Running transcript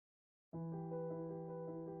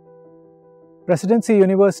Presidency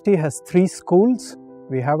University has 3 schools.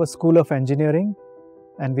 We have a School of Engineering,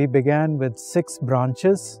 and we began with 6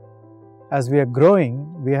 branches. As we are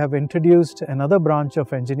growing, we have introduced another branch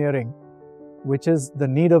of engineering, which is the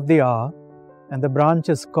need of the hour, and the branch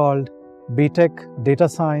is called BTech Data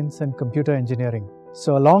Science and Computer Engineering.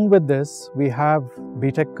 So along with this, we have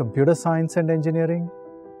BTech Computer Science and Engineering.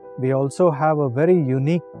 We also have a very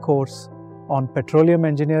unique course on petroleum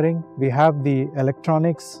engineering. We have the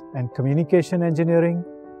electronics and communication engineering,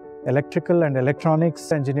 electrical and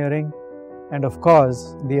electronics engineering, and of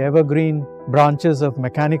course, the evergreen branches of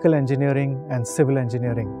mechanical engineering and civil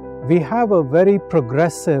engineering. We have a very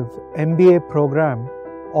progressive MBA program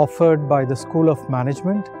offered by the School of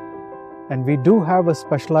Management, and we do have a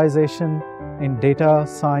specialization in data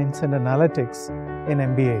science and analytics in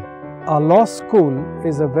MBA. Our law school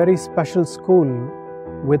is a very special school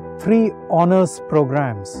with 3 honors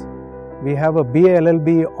programs. We have a BA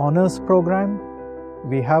LLB honors program,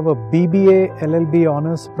 we have a BBA LLB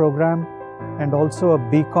honors program, and also a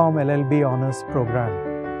BCom LLB honors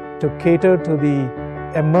program to cater to the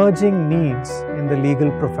emerging needs in the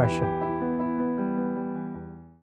legal profession.